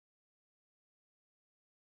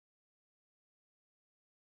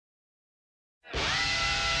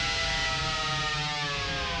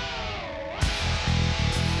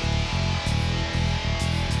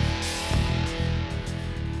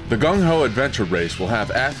The Gung Ho Adventure Race will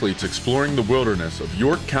have athletes exploring the wilderness of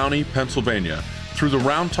York County, Pennsylvania, through the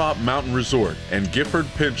Round Top Mountain Resort and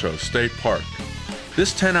Gifford-Pinchot State Park.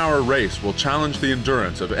 This 10-hour race will challenge the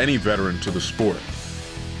endurance of any veteran to the sport.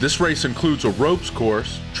 This race includes a ropes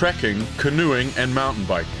course, trekking, canoeing, and mountain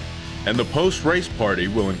biking. And the post-race party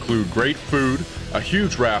will include great food, a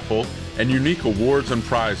huge raffle, and unique awards and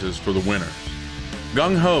prizes for the winners.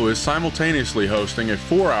 Gung Ho is simultaneously hosting a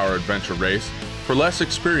 4-hour adventure race for less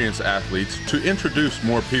experienced athletes to introduce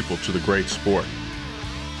more people to the great sport.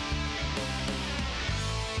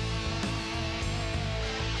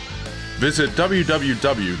 Visit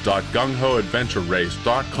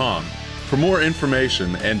www.gunghoadventurerace.com for more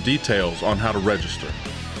information and details on how to register.